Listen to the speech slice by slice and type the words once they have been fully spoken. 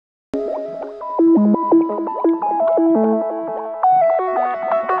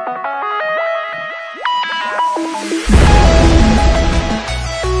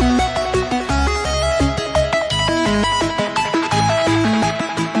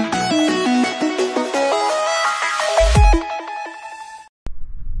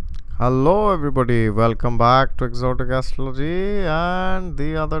Hello everybody, welcome back to Exotic Astrology. And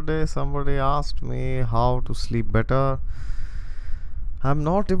the other day somebody asked me how to sleep better. I'm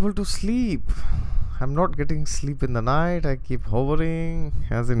not able to sleep. I'm not getting sleep in the night. I keep hovering.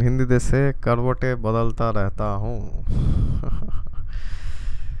 As in Hindi they say, karvate badalta rehta hoon.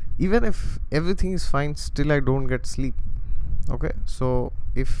 Even if everything is fine, still I don't get sleep. Okay, so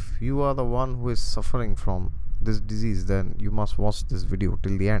if you are the one who is suffering from this disease, then you must watch this video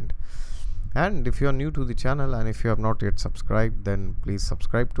till the end. And if you are new to the channel and if you have not yet subscribed, then please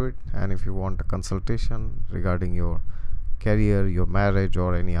subscribe to it. And if you want a consultation regarding your career, your marriage,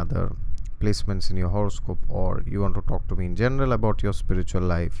 or any other placements in your horoscope, or you want to talk to me in general about your spiritual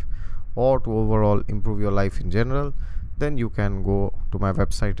life or to overall improve your life in general, then you can go to my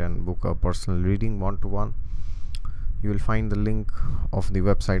website and book a personal reading one-to-one. You will find the link of the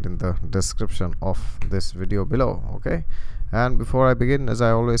website in the description of this video below. Okay, and before I begin, as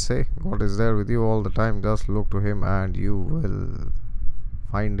I always say, God is there with you all the time. Just look to him and you will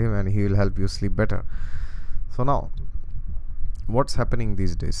find him and he will help you sleep better. So now, what's happening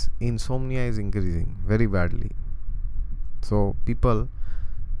these days? Insomnia is increasing very badly. So people,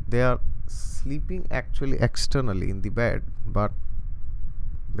 they are sleeping actually externally in the bed, but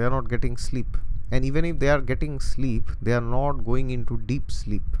they are not getting sleep. And even if they are getting sleep, they are not going into deep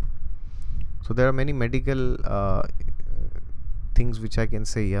sleep. So there are many medical things which I can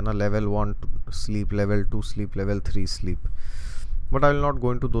say, level 1 sleep, level 2 sleep, level 3 sleep, but I will not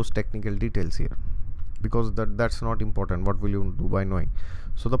go into those technical details here because that's not important. What will you do by knowing?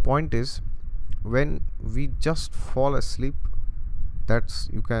 So the point is, when we just fall asleep, that's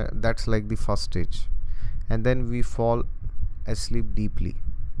like the first stage, and then we fall asleep deeply,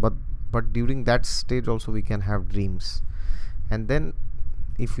 but during that stage also we can have dreams, and then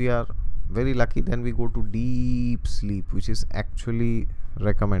if we are very lucky, then we go to deep sleep, which is actually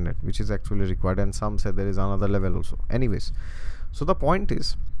recommended, which is actually required, and some say there is another level also. Anyways, so the point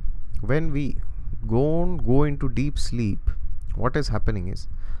is, when we go into deep sleep, what is happening is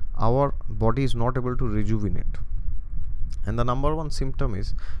our body is not able to rejuvenate, and the number one symptom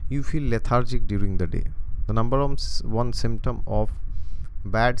is you feel lethargic during the day. The number one symptom of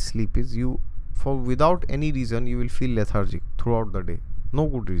bad sleep is without any reason you will feel lethargic throughout the day. No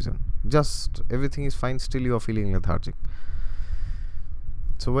good reason, just everything is fine, still you are feeling lethargic.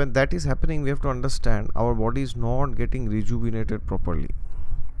 So when that is happening, we have to understand our body is not getting rejuvenated properly.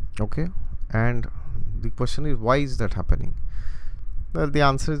 Okay, and the question is, why is that happening? Well, the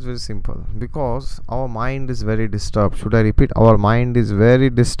answer is very simple: because our mind is very disturbed. Should I repeat? Our mind is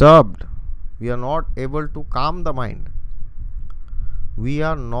very disturbed. We are not able to calm the mind. We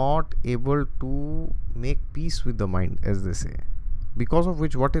are not able to make peace with the mind, as they say, because of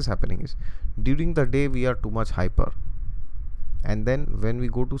which what is happening is, during the day we are too much hyper, and then when we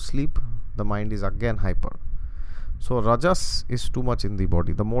go to sleep, the mind is again hyper. So rajas is too much in the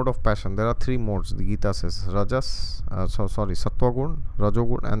body, the mode of passion. There are three modes, the Gita says: rajas, sattva gun,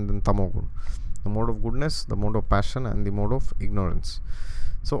 rajogun, and then tamogun. The mode of goodness, the mode of passion, and the mode of ignorance.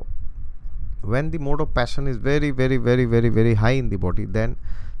 So when the mode of passion is very, very, very, very, very high in the body, then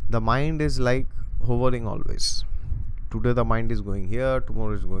the mind is like hovering always. Today the mind is going here,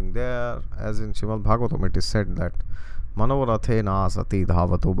 tomorrow is going there. As in Srimad Bhagavatam, it is said that manorathe na sati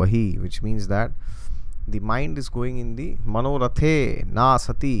dhavato bahi, which means that the mind is going in the manorathe na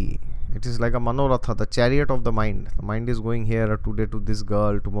sati. It is like a manoratha, the chariot of the mind. The mind is going here, today to this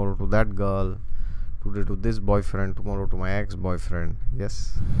girl, tomorrow to that girl, today to this boyfriend, tomorrow to my ex-boyfriend.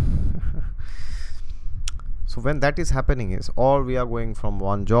 Yes. So when that is happening is, or we are going from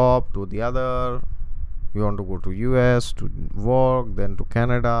one job to the other. We want to go to US to work, then to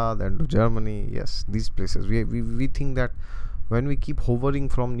Canada, then to Germany. Yes, these places. We think that when we keep hovering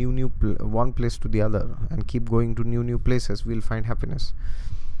from one place to the other and keep going to new places, we'll find happiness.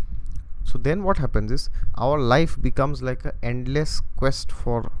 So then what happens is, our life becomes like an endless quest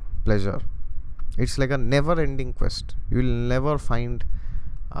for pleasure. It's like a never-ending quest. You will never find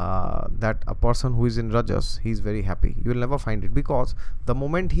that a person who is in rajas, he is very happy. You will never find it, because the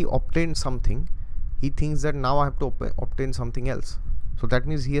moment he obtains something, he thinks that now I have to obtain something else. So that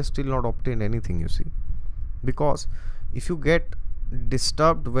means he has still not obtained anything, you see. Because if you get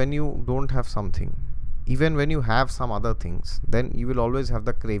disturbed when you don't have something, even when you have some other things, then you will always have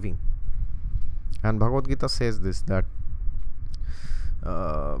the craving. And Bhagavad Gita says this, that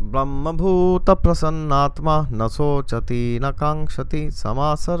Brahma bhuta prasannatma nasochati nakangshati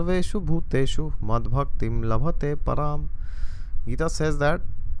sama sarveshu bhuteshu madbhaktim labhate param. Gita says that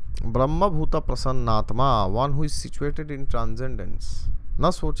Brahma bhuta prasannatma, one who is situated in transcendence, na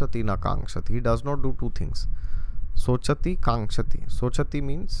sochati na kangshati, he does not do two things. Sochati kankshati. Sochati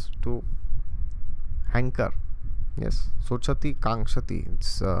means to hanker. Yes, sochati kankshati.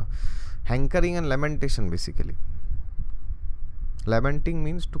 It's hankering and lamentation basically. Lamenting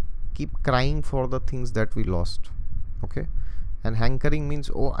means to keep crying for the things that we lost. Okay, and hankering means,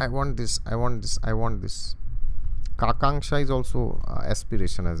 oh, I want this, I want this, I want this. Kakanksha is also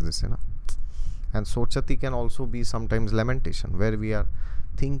aspiration, as this, and sochati can also be sometimes lamentation, where we are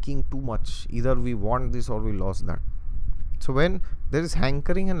thinking too much, either we want this or we lost that. So when there is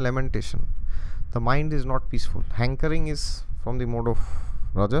hankering and lamentation, the mind is not peaceful. Hankering is from the mode of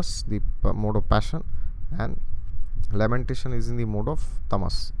rajas, the mode of passion, and lamentation is in the mode of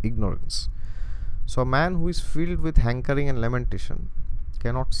tamas, ignorance. So a man who is filled with hankering and lamentation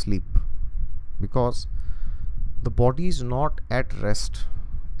cannot sleep, because the body is not at rest,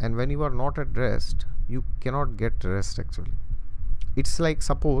 and when you are not at rest, you cannot get rest actually. It's like,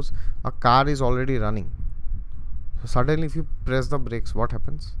 suppose a car is already running, so suddenly if you press the brakes, what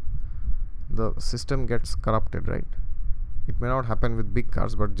happens? The system gets corrupted, right? It may not happen with big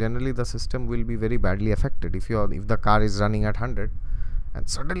cars, but generally the system will be very badly affected if the car is running at 100 and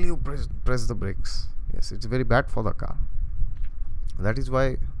suddenly you press the brakes. Yes, it's very bad for the car. That is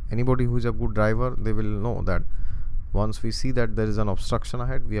why anybody who is a good driver, they will know that once we see that there is an obstruction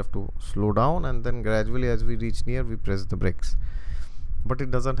ahead, we have to slow down, and then gradually as we reach near, we press the brakes. But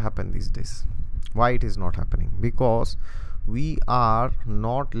it doesn't happen these days. Why it is not happening? Because we are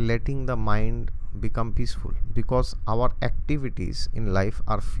not letting the mind become peaceful, because our activities in life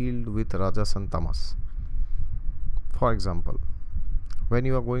are filled with rajas and tamas. For example, when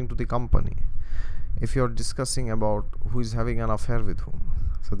you are going to the company, if you are discussing about who is having an affair with whom,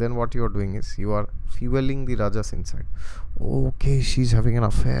 so then what you are doing is you are fueling the rajas inside. Okay, she's having an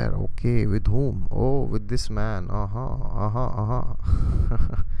affair. Okay, with whom? Oh, with this man.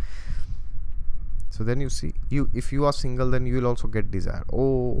 So then you see, if you are single, then you will also get desire.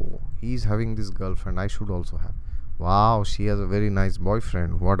 Oh, he's having this girlfriend, I should also have. Wow, she has a very nice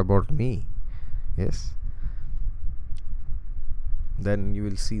boyfriend. What about me? Yes. Then you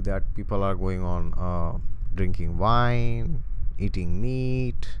will see that people are going on drinking wine, eating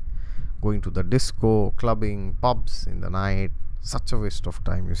meat, going to the disco, clubbing, pubs in the night. Such a waste of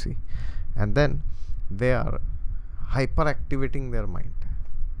time, you see. And then they are hyperactivating their mind.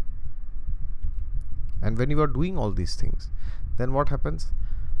 And when you are doing all these things, then what happens?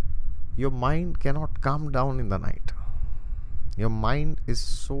 Your mind cannot calm down in the night. Your mind is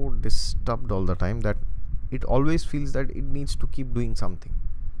so disturbed all the time that it always feels that it needs to keep doing something.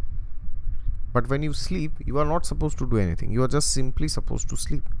 But when you sleep, you are not supposed to do anything. You are just simply supposed to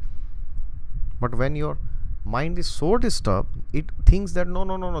sleep. But when your mind is so disturbed, it thinks that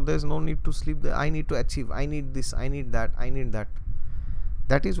no, there is no need to sleep. I need to achieve. I need this. I need that. I need that.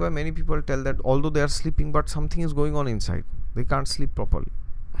 That is why many people tell that although they are sleeping, but something is going on inside. They can't sleep properly.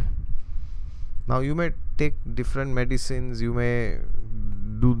 Now you may take different medicines, you may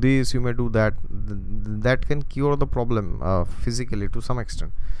do this, you may do that. That can cure the problem physically to some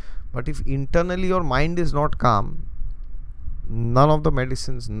extent. But if internally your mind is not calm, none of the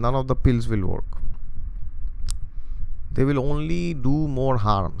medicines, none of the pills will work. They will only do more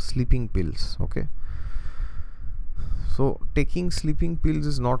harm. Sleeping pills, okay? So taking sleeping pills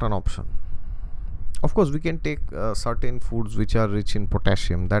is not an option. Of course, we can take certain foods which are rich in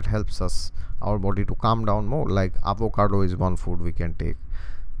potassium. That helps us, our body, to calm down more. Like avocado is one food we can take.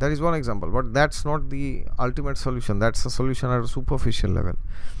 That is one example. But that's not the ultimate solution. That's a solution at a superficial level.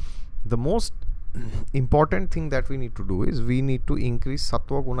 The most important thing that we need to do is we need to increase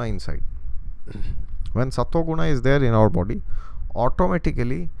sattva guna inside. When sattva guna is there in our body,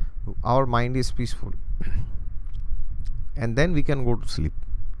 automatically our mind is peaceful. And then we can go to sleep.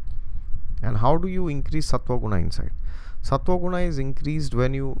 And how do you increase sattva guna inside? Sattva guna is increased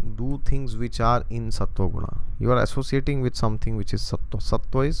when you do things which are in sattva guna. You are associating with something which is sattva.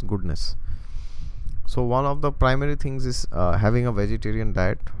 Sattva is goodness. So one of the primary things is having a vegetarian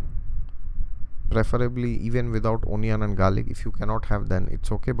diet, preferably even without onion and garlic. If you cannot have, then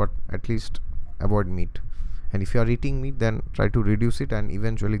it's okay, but at least avoid meat. And if you are eating meat, then try to reduce it and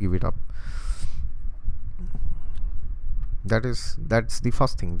eventually give it up. That's the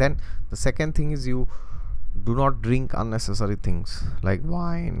first thing. Then the second thing is you do not drink unnecessary things like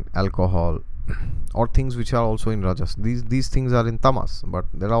wine, alcohol, or things which are also in rajas. These things are in tamas, but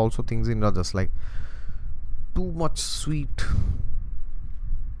there are also things in rajas like too much sweet.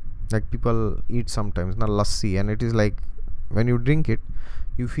 Like people eat sometimes lassi, and it is like when you drink it,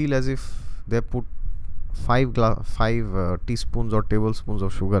 you feel as if they put 5 teaspoons or tablespoons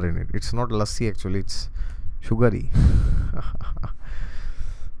of sugar in it. It's not lassi actually, it's sugary.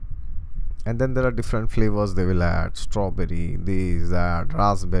 And then there are different flavors they will add: strawberry, this, that,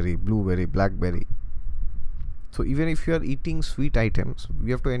 raspberry, blueberry, blackberry. So even if you are eating sweet items,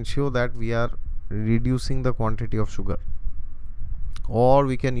 we have to ensure that we are reducing the quantity of sugar, or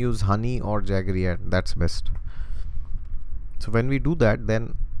we can use honey or jaggery, that's best. So when we do that,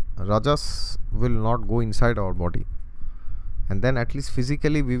 then rajas will not go inside our body, and then at least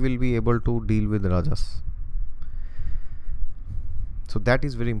physically we will be able to deal with rajas. So that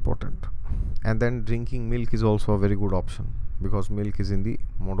is very important. And then drinking milk is also a very good option, because milk is in the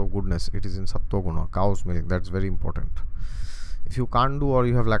mode of goodness, it is in sattva guna, cow's milk, that's very important. If you can't do, or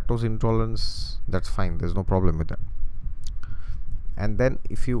you have lactose intolerance, that's fine, there's no problem with that. And then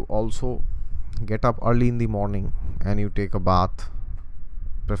if you also get up early in the morning and you take a bath,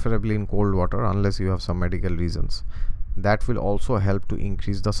 preferably in cold water, unless you have some medical reasons, that will also help to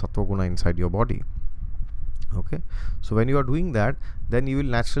increase the sattva guna inside your body. Okay, so when you are doing that, then you will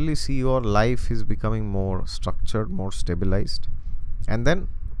naturally see your life is becoming more structured, more stabilized. And then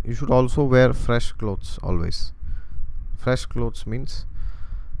you should also wear fresh clothes always. Fresh clothes means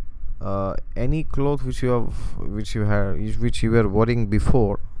any clothes which you were wearing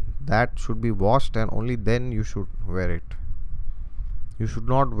before, that should be washed, and only then you should wear it. You should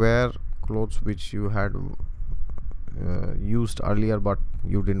not wear clothes which you had used earlier but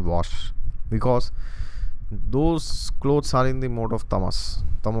you didn't wash, because those clothes are in the mode of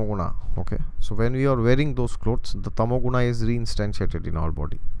tamoguna. Okay, so when we are wearing those clothes, the tamoguna is reinstantiated in our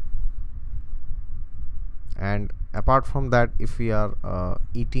body. And apart from that, if we are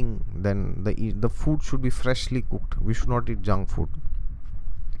eating, then the food should be freshly cooked. We should not eat junk food.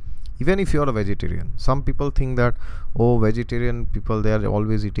 Even if you are a vegetarian, some people think that, oh, vegetarian people, they are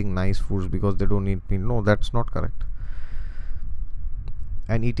always eating nice foods because they don't eat meat. No, that's not correct.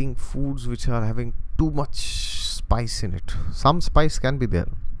 And eating foods which are having too much spice in it, some spice can be there,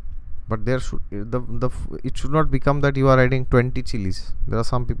 but there should it should not become that you are adding 20 chilies. There are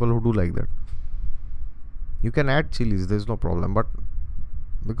some people who do like that. You can add chilies, there is no problem, but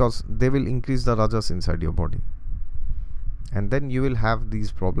because they will increase the rajas inside your body, and then you will have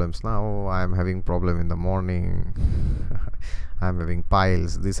these problems. Now, oh, I am having problem in the morning, I am having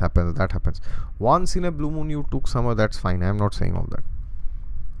piles, this happens, that happens. Once in a blue moon you took some, that's fine, I am not saying all that,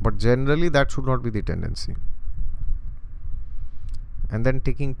 but generally that should not be the tendency. And then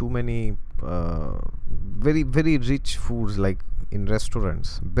taking too many very very rich foods like in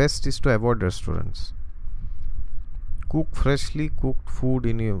restaurants, best is to avoid restaurants. Cook freshly cooked food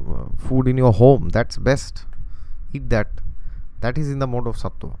in your home, that's best. Eat that. That is in the mode of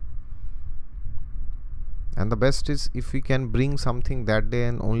sattva. And the best is if we can bring something that day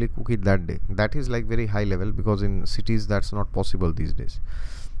and only cook it that day. That is like very high level, because in cities that's not possible these days,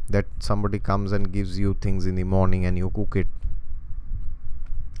 that somebody comes and gives you things in the morning and you cook it.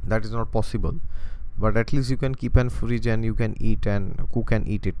 That is not possible, but at least you can keep in fridge and you can eat and cook and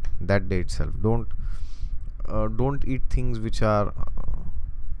eat it that day itself. Don't eat things which are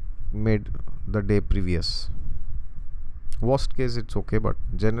made the day previous. Worst case it's okay, but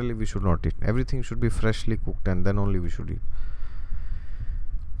generally we should not eat. Everything should be freshly cooked, and then only we should eat.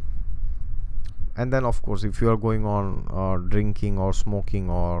 And then of course, if you are going on drinking or smoking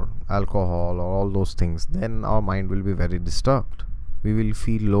or alcohol or all those things, then our mind will be very disturbed. We will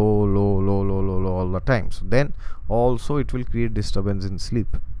feel low all the time. So then also it will create disturbance in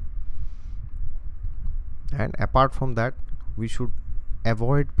sleep. And apart from that, we should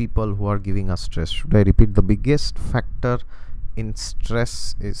avoid people who are giving us stress. Should I repeat? The biggest factor in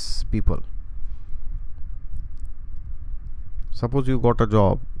stress is people. Suppose you got a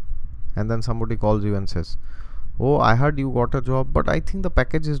job and then somebody calls you and says, oh, I heard you got a job, but I think the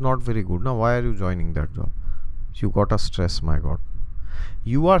package is not very good. Now why are you joining that job? You got a stress, my god.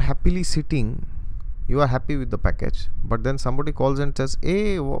 You are happily sitting, you are happy with the package, but then somebody calls and says,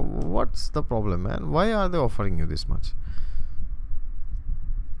 hey, what's the problem, man? Why are they offering you this much?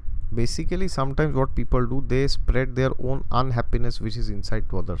 Basically, sometimes what people do, they spread their own unhappiness which is inside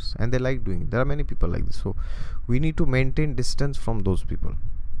to others, and they like doing it. There are many people like this, so we need to maintain distance from those people.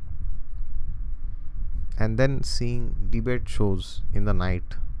 And then seeing debate shows in the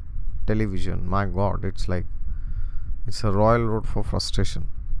night, television, my god, it's like it's a royal road for frustration.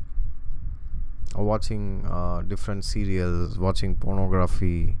 Or watching different serials, watching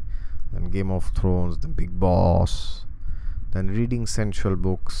pornography, and Game of Thrones, the Big Boss, then reading sensual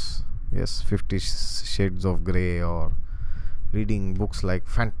books, yes, 50 Shades of Grey, or reading books like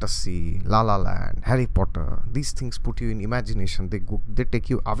fantasy, La La Land, Harry Potter. These things put you in imagination. They take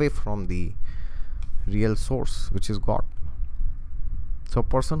you away from the real source, which is God. So a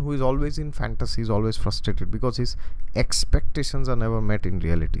person who is always in fantasy is always frustrated, because his expectations are never met in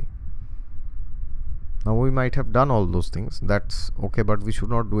reality. Now we might have done all those things, that's okay, but we should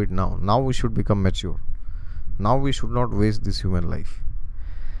not do it now. Now we should become mature. Now we should not waste this human life.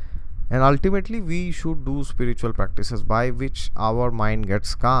 And ultimately we should do spiritual practices by which our mind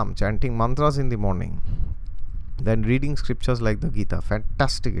gets calm. Chanting mantras in the morning, then reading scriptures like the Gita,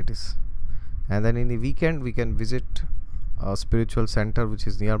 fantastic it is. And then in the weekend we can visit a spiritual center which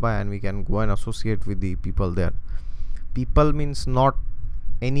is nearby, and we can go and associate with the people there. People means not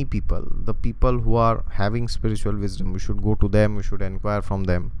any people, the people who are having spiritual wisdom. We should go to them, we should inquire from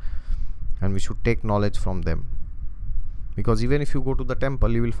them, and we should take knowledge from them. Because even if you go to the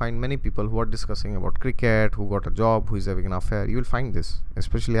temple, you will find many people who are discussing about cricket, who got a job, who is having an affair. You will find this,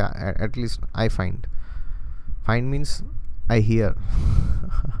 especially at least I find means I hear.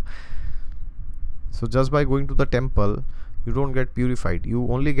 So just by going to the temple, you don't get purified.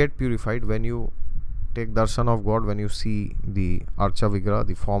 You only get purified when you take darshan of God, when you see the archa vigraha,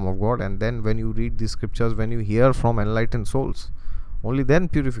 the form of God, and then when you read the scriptures, when you hear from enlightened souls, only then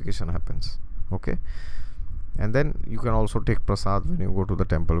purification happens. Okay. And then you can also take prasad when you go to the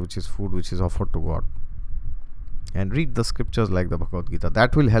temple, which is food which is offered to God, and read the scriptures like the Bhagavad Gita.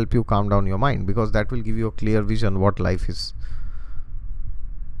 That will help you calm down your mind, because that will give you a clear vision what life is.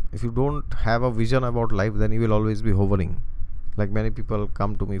 If you don't have a vision about life, then you will always be hovering. Like many people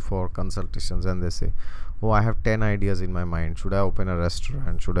come to me for consultations and they say, oh, I have 10 ideas in my mind. Should I open a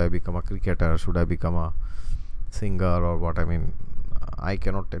restaurant? Should I become a cricketer? Should I become a singer, or what? I mean, I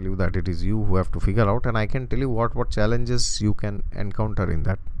cannot tell you that. It is you who have to figure out, and I can tell you what challenges you can encounter in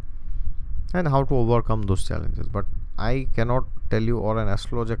that and how to overcome those challenges. But I cannot tell you, or an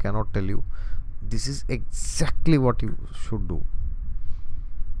astrologer cannot tell you, this is exactly what you should do.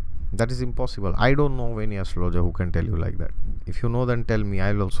 That is impossible. I don't know any astrologer who can tell you like that. If you know, then tell me.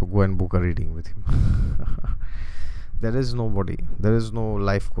 I'll also go and book a reading with him. There is nobody, there is no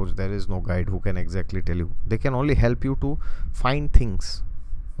life coach, there is no guide who can exactly tell you. They can only help you to find things,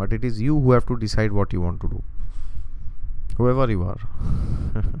 but it is you who have to decide what you want to do, whoever you are.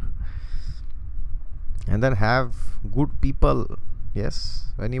 And then have good people.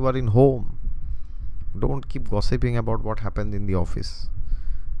 Yes, when you are in home, don't keep gossiping about what happened in the office.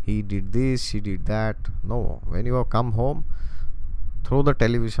 He did this, she did that. No, when you have come home, throw the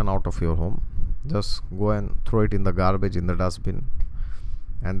television out of your home. Just go and throw it in the garbage, in the dustbin,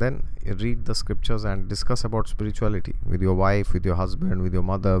 and then read the scriptures and discuss about spirituality with your wife, with your husband, with your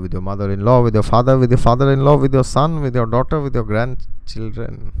mother-in-law, with your father-in-law, with your son, with your daughter, with your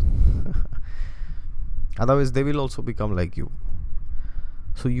grandchildren. Otherwise they will also become like you.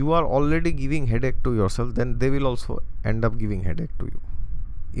 So you are already giving headache to yourself, then they will also end up giving headache to you.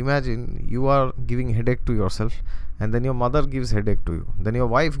 Imagine you are giving headache to yourself, and then your mother gives headache to you, then your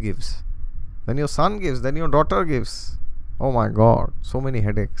wife gives, then your son gives, then your daughter gives. Oh my God, so many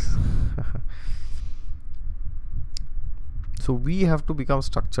headaches. So we have to become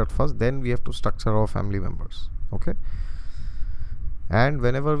structured first, then we have to structure our family members. Okay. And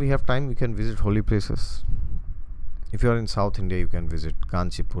whenever we have time, we can visit holy places. If you are in South India, you can visit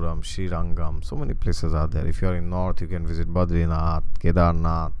Kanchipuram, Srirangam. So many places are there. If you are in North, you can visit Badrinath,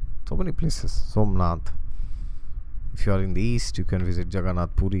 Kedarnath. So many places. Somnath. If you are in the East, you can visit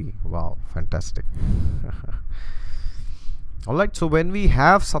Jagannath Puri. Wow, fantastic. Alright, so when we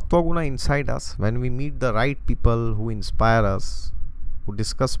have Sattva Guna inside us, when we meet the right people who inspire us, who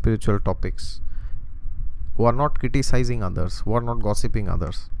discuss spiritual topics, who are not criticizing others, who are not gossiping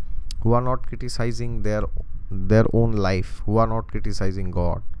others, who are not criticizing their own life, who are not criticizing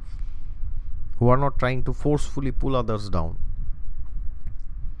God, who are not trying to forcefully pull others down,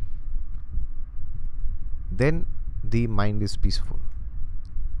 then the mind is peaceful.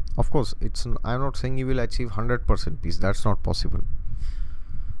 Of course, I'm not saying you will achieve 100% peace. That's not possible.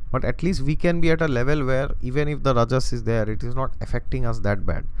 But at least we can be at a level where even if the rajas is there, it is not affecting us that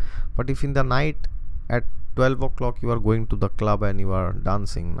bad. But if in the night at 12 o'clock you are going to the club and you are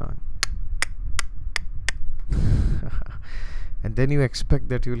dancing, and then you expect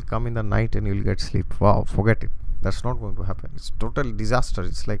that you will come in the night and you will get sleep. Wow, forget it. That's not going to happen. It's total disaster.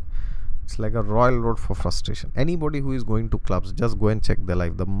 It's like a royal road for frustration. Anybody who is going to clubs, just go and check their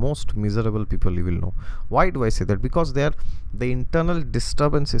life. The most miserable people you will know. Why do I say that? Because the internal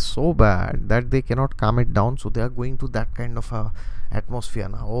disturbance is so bad that they cannot calm it down. So they are going to that kind of a atmosphere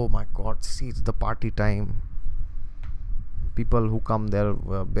now. Oh my God, see, it's the party time. People who come there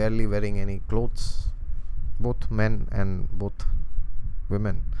were barely wearing any clothes, both men and both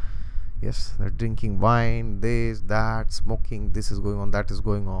women. Yes, they're drinking wine, this, that, smoking, this is going on, that is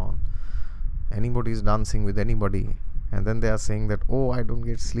going on. Anybody is dancing with anybody, and then they are saying that, oh, I don't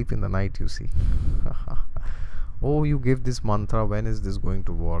get sleep in the night, you see. oh, you gave this mantra, when is this going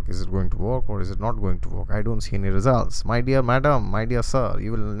to work? Is it going to work or is it not going to work? I don't see any results. My dear madam, my dear sir,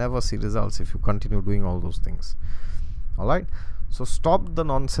 you will never see results if you continue doing all those things. Alright, so stop the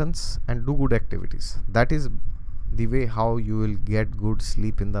nonsense and do good activities. That is the way how you will get good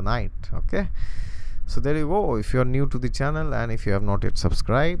sleep in the night. Okay, so there you go. If you are new to the channel and if you have not yet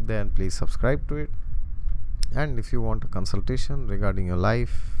subscribed, then please subscribe to it. And if you want a consultation regarding your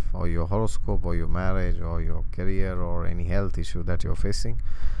life or your horoscope or your marriage or your career or any health issue that you're facing,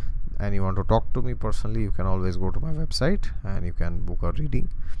 and you want to talk to me personally, you can always go to my website and you can book a reading.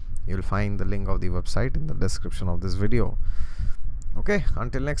 You'll find the link of the website in the description of this video. Okay,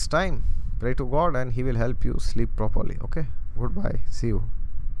 until next time, pray to God and He will help you sleep properly. Okay, goodbye, see you.